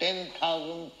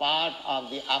 1/10,000th part of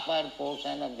the upper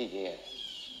portion of the hair.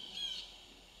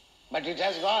 But it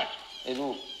has got a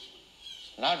root.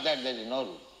 Not that there is no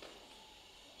root.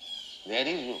 There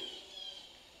is root.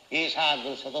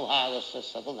 Eshagra satabhagasya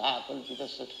satadha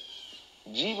kalpitasya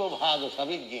jiva bhaga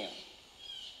savijña.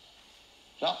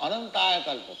 So anantaya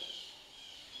kalpata.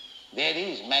 There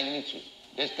is magnitude.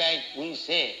 Just like we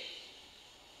say,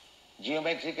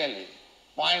 geometrically,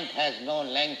 point has no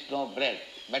length, no breadth.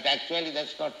 But actually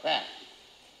that's not fact.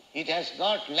 It has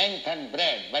got length and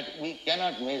breadth, but we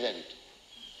cannot measure it.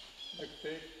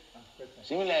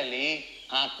 Similarly,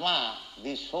 Atma,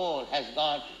 the soul, has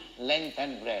got length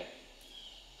and breadth,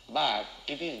 but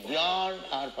it is beyond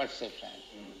our perception.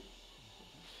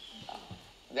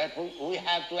 Therefore, we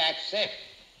have to accept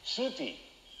Shruti.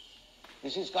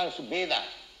 This is called Veda,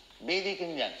 Vedic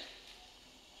injunction.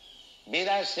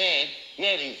 Veda said,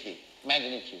 here is the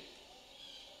magnitude.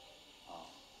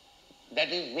 That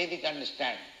is Vedic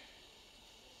understanding.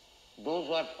 Those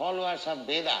who are followers of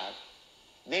Vedas,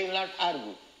 they will not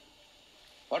argue.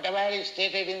 Whatever is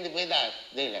stated in the Vedas,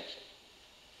 they will accept.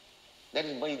 That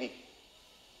is Vedic.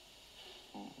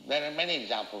 There are many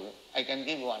examples. I can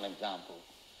give one example.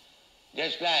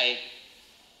 Just like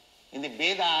in the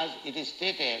Vedas it is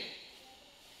stated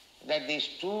that the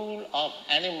stool of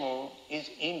animal is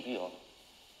impure.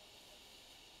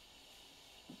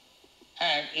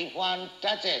 And if one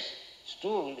touches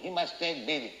stool, he must take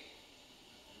bathing.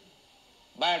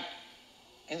 But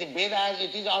in the Vedas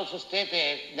it is also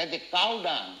stated that the cow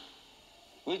dung,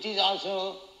 which is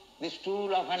also the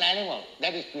stool of an animal,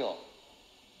 that is pure.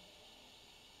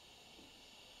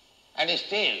 And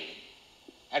still,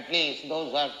 at least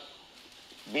those who are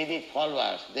Vedic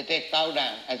followers, they take cow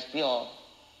dung as pure.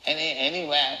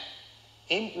 Anywhere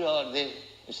impure, they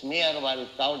smear over with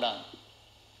cow dung.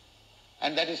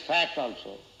 And that is fact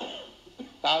also.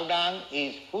 Cow dung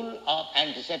is full of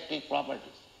antiseptic properties.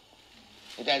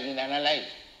 It has been analyzed.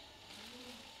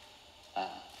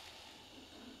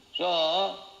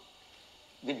 So,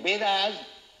 the Vedas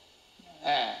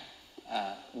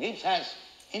gives us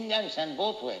injunction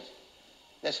both ways.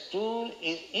 The stool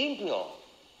is impure,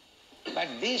 but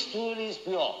this stool is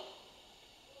pure.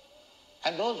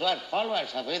 And those who are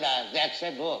followers of Vedas, they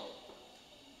accept both.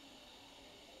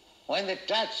 When they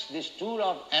touch the stool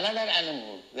of another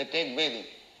animal, they take bathing.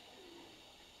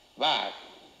 But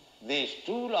the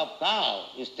stool of cow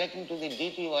is taken to the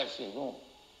deity worship room.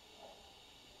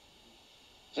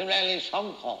 Similarly,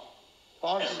 shankha,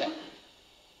 corn shell.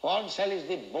 Corn shell is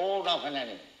the bone of an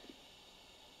animal.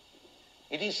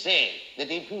 It is said that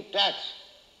if you touch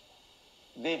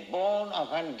the bone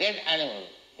of a dead animal,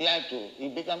 you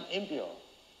become impure.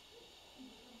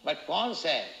 But corn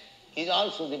shell is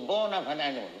also the bone of an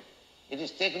animal. It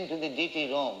is taken to the deity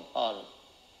room or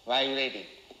vibrating.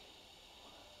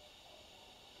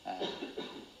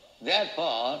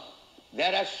 Therefore,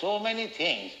 there are so many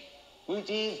things which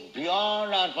is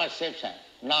beyond our perception,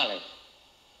 knowledge.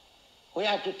 We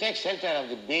have to take shelter of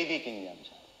the Vedic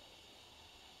injunction.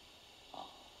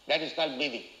 That is called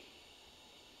Vedic.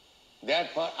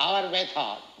 Therefore, our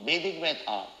method, Vedic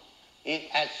method, is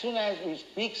as soon as we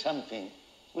speak something,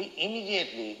 we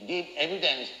immediately give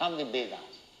evidence from the Vedas.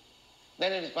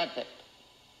 Then it is perfect.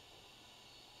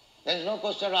 There is no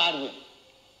question of arguing.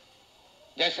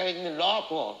 Just like in the law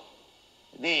court,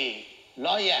 the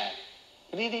lawyer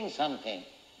reading something,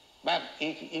 but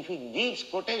if he gives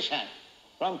quotation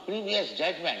from previous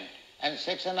judgment and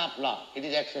section of law, it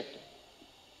is accepted.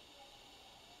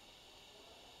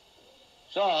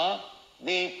 So,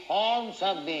 the forms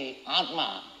of the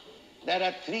Atma, there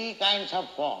are three kinds of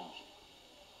forms.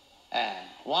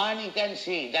 One you can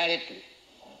see directly,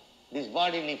 this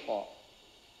bodily form.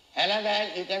 Another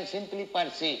you can simply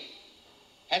perceive.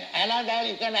 And another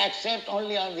you can accept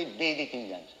only on the Vedic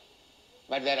injunction.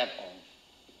 But there are forms.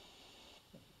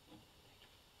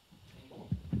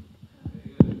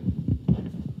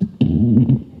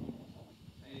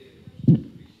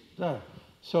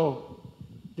 So,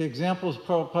 the examples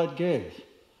Prabhupada gave,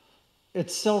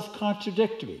 it's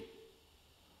self-contradictory,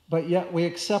 but yet we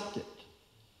accept it.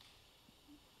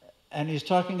 And he's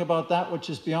talking about that which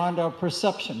is beyond our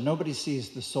perception. Nobody sees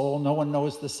the soul, no one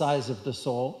knows the size of the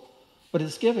soul, but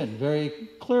it's given very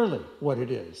clearly what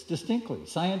it is, distinctly,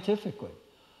 scientifically.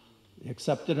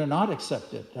 Accept it or not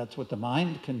accept it, that's what the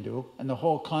mind can do. And the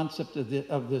whole concept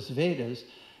of this Vedas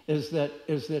is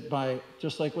that by,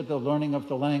 just like with the learning of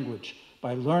the language,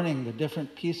 by learning the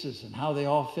different pieces and how they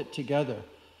all fit together.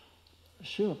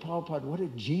 Srila Prabhupada, what a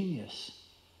genius.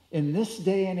 In this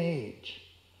day and age,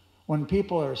 when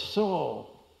people are so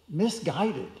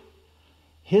misguided,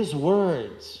 his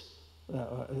words,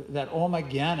 that Oma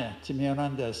Jnana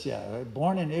Timyanandasya,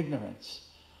 born in ignorance,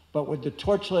 but with the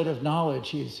torchlight of knowledge,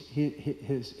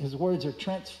 his words are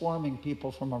transforming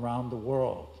people from around the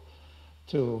world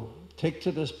to take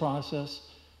to this process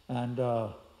and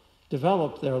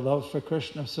develop their love for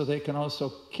Krishna so they can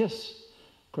also kiss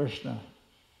Krishna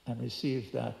and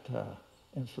receive that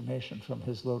information from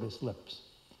his lotus lips.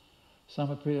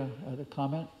 Samapriya had a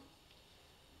comment?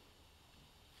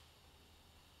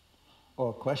 Or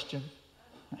a question?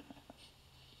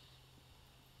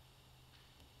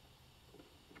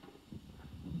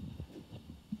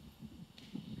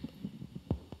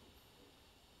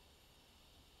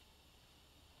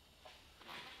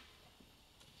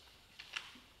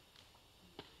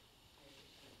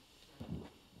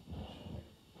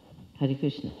 Hare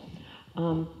Krishna.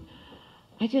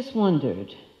 I just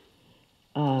wondered,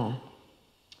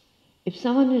 if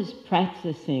someone is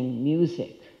practicing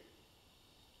music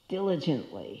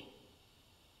diligently,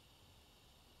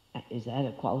 is that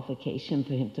a qualification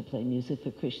for him to play music for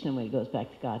Krishna when he goes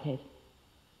back to Godhead?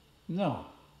 No.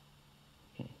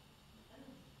 Okay.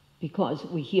 Because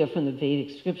we hear from the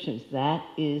Vedic scriptures, that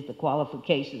is the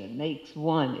qualification that makes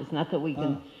one. It's not that we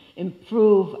can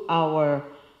improve our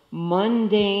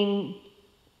mundane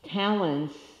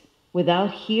talents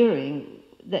without hearing.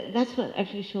 That's what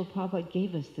actually Srila Prabhupada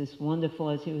gave us, this wonderful,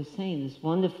 as he was saying, this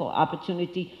wonderful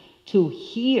opportunity to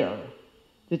hear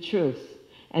the truth.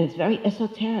 And it's very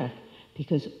esoteric,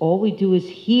 because all we do is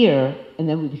hear, and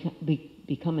then we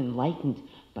become enlightened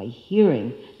by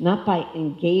hearing, not by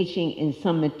engaging in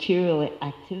some material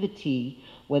activity,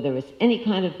 whether it's any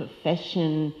kind of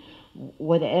profession,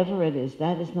 whatever it is.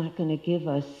 That is not going to give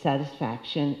us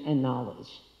satisfaction and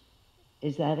knowledge.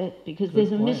 Is that it? Because Good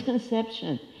there's a point.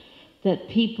 misconception that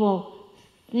people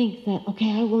think that,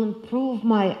 okay, I will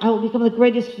become the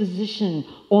greatest physician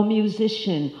or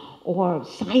musician or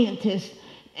scientist,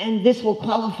 and this will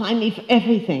qualify me for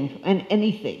everything and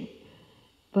anything.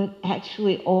 But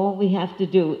actually, all we have to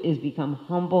do is become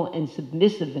humble and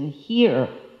submissive and hear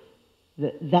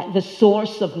the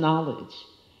source of knowledge.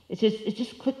 It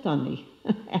just clicked on me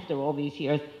after all these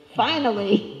years.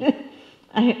 Finally,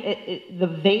 the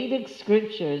Vedic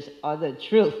scriptures are the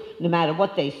truth, no matter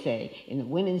what they say, in the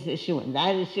women's issue and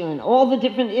that issue and all the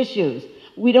different issues.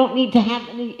 We don't need to have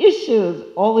any issues.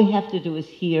 All we have to do is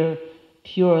hear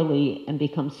purely and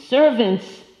become servants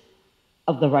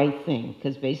of the right thing,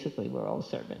 because basically we're all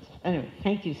servants. Anyway,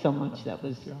 thank you so much. That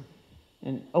was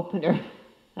an opener.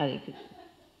 Hare Krishna.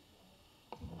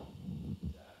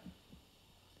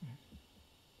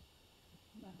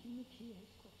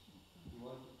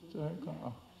 You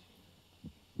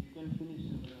can finish.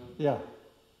 Yeah.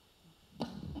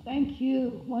 Thank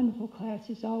you. Wonderful class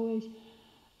as always.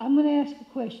 I'm going to ask a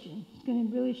question. It's going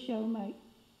to really show my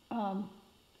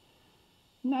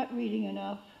not reading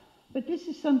enough. But this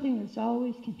is something that's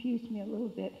always confused me a little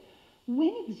bit.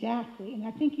 When exactly, and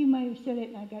I think you might have said it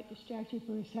and I got distracted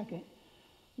for a second,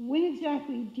 when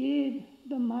exactly did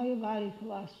the Mayavadi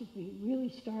philosophy really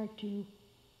start to,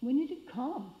 when did it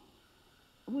come?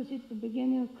 Was it the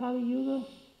beginning of Kali Yuga?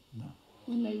 No.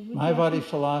 When they Mayavadi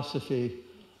philosophy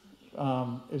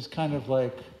is kind of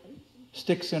like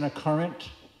sticks in a current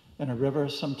in a river.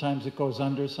 Sometimes it goes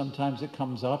under, sometimes it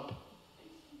comes up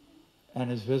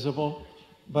and is visible.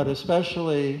 But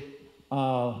especially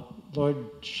Lord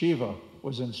Shiva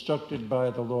was instructed by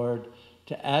the Lord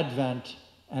to advent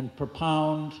and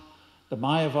propound the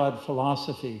Mayavad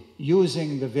philosophy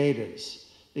using the Vedas,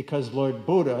 because Lord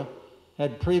Buddha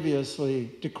had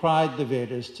previously decried the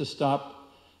Vedas to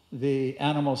stop the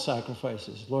animal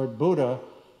sacrifices. Lord Buddha,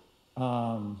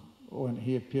 when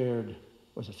he appeared,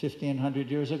 was it 1500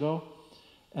 years ago?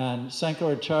 And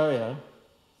Sankaracharya,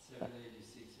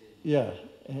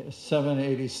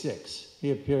 786.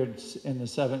 He appeared in the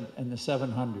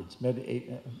 700s,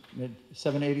 mid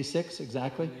 786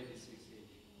 exactly.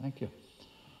 Thank you.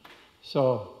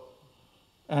 So,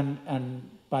 and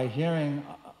by hearing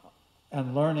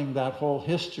and learning that whole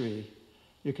history,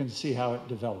 you can see how it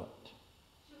developed.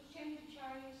 So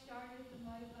Shankaracharya started the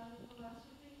Mayavadi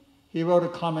philosophy? He wrote a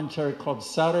commentary called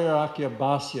Sararakya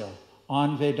Bhasya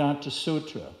on Vedanta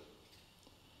Sutra,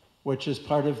 which is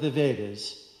part of the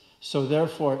Vedas. So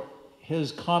therefore,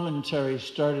 his commentary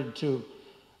started to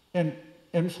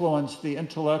influence the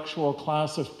intellectual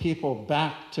class of people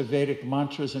back to Vedic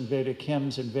mantras and Vedic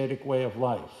hymns and Vedic way of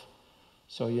life.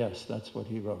 So yes, that's what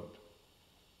he wrote.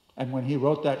 And when he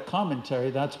wrote that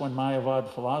commentary, that's when Mayavad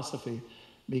philosophy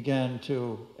began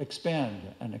to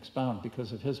expand and expound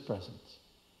because of his presence.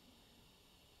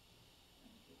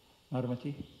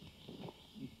 Madhumati?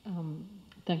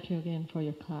 Thank you again for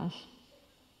your class.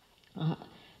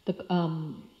 The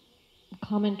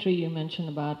commentary you mentioned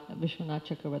about Vishwanath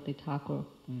Chakravarti Thakur,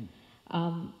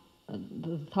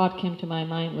 the thought came to my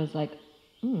mind was like,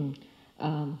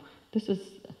 this is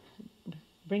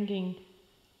bringing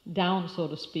down, so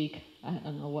to speak, I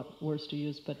don't know what words to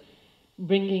use, but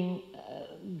bringing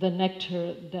the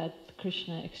nectar that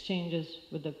Krishna exchanges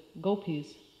with the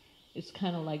gopis is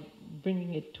kind of like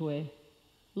bringing it to a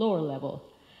lower level.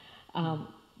 But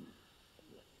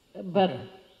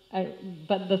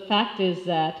the fact is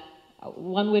that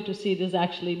one way to see it is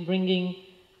actually bringing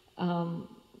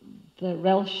the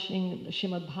relishing the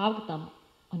Srimad Bhagavatam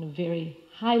on a very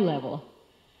high level.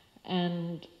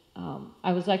 And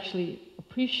I was actually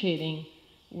appreciating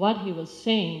what he was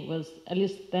saying was, at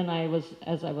least then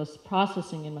as I was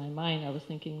processing in my mind, I was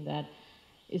thinking that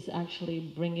is actually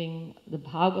bringing the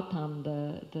Bhagavatam,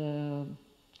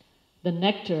 the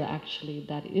nectar actually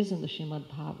that is in the Srimad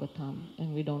Bhagavatam,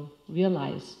 and we don't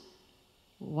realize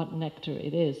what nectar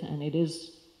it is, and it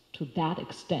is to that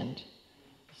extent.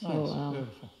 So Nice,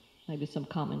 maybe some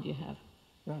comment you have.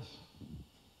 yes.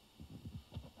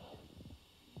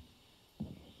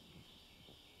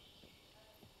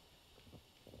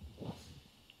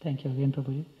 Thank you again,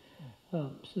 Prabhuji.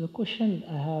 So the question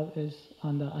I have is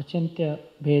on the Achintya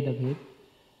Bheda Bhed.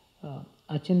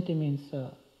 Achintya means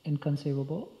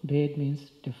inconceivable, Bhed means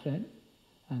different,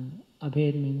 and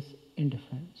Abhed means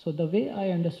indifferent. So the way I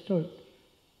understood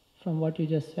from what you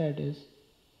just said is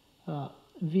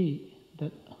we,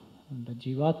 the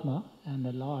Jivatma and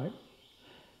the Lord,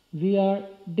 we are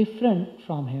different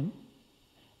from him,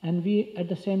 and we at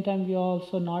the same time we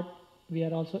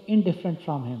are also indifferent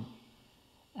from him,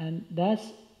 and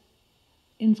that's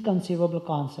inconceivable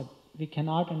concept. We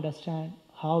cannot understand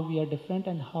how we are different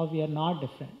and how we are not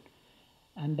different,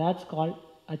 and that's called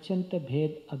Achintya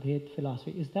Bhed Abhed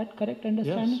philosophy. Is that correct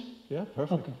understanding? Yes. Yeah,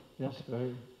 perfect. Okay. Yes,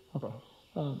 very. Okay.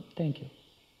 Thank you.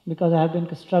 Because I have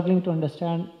been struggling to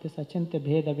understand this Achintya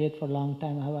Bhed Abhed for a long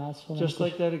time. I have asked so many Just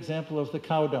like that example of the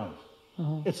cow dung.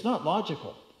 It's not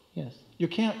logical. Yes. You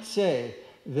can't say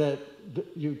that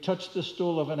you touch the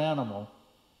stool of an animal,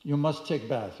 you must take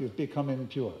bath, you've become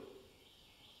impure.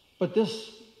 But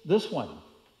this one,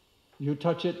 you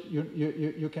touch it,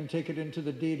 you can take it into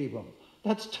the deity room.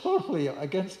 That's totally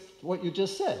against what you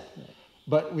just said. Right.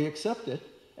 But we accept it,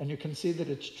 and you can see that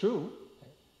it's true,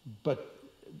 but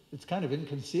it's kind of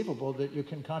inconceivable that you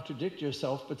can contradict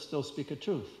yourself but still speak a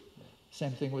truth.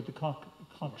 Same thing with the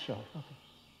conch shell. Okay.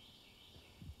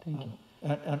 Thank you.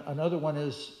 And another one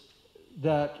is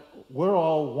that we're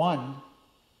all one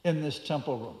in this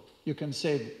temple room. You can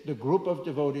say the group of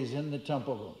devotees in the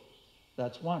temple room,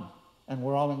 that's one. And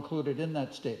we're all included in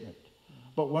that statement.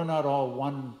 But we're not all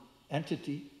one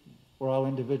entity. We're all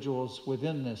individuals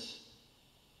within this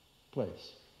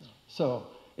place. So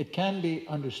it can be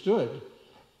understood,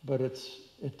 but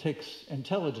it takes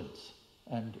intelligence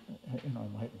and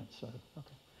enlightenment. Sorry.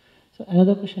 Okay. So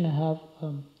another question I have.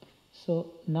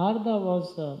 So Narada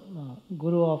was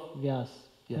guru of Vyas,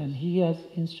 Yes. and he has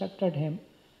instructed him.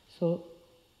 So,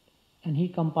 and he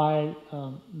compiled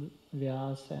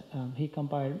Vyas. He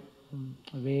compiled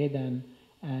Ved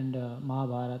and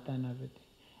Mahabharata and everything.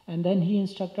 And then he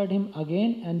instructed him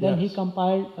again, and then he Yes.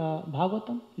 compiled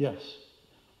Bhagavatam. Yes.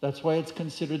 That's why it's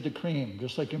considered the cream.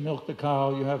 Just like you milk the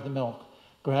cow, you have the milk.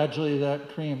 Gradually that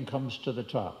cream comes to the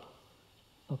top.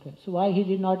 Okay. So why he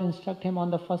did not instruct him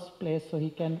on the first place so he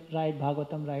can write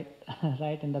Bhagavatam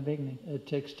right in the beginning? It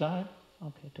takes time.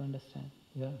 Okay, to understand.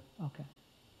 Yeah. Okay.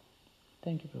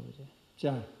 Thank you, Prabhuji.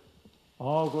 Jai.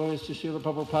 All glories to Srila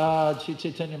Prabhupada, Sri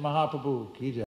Chaitanya Mahaprabhu. Ki Jai.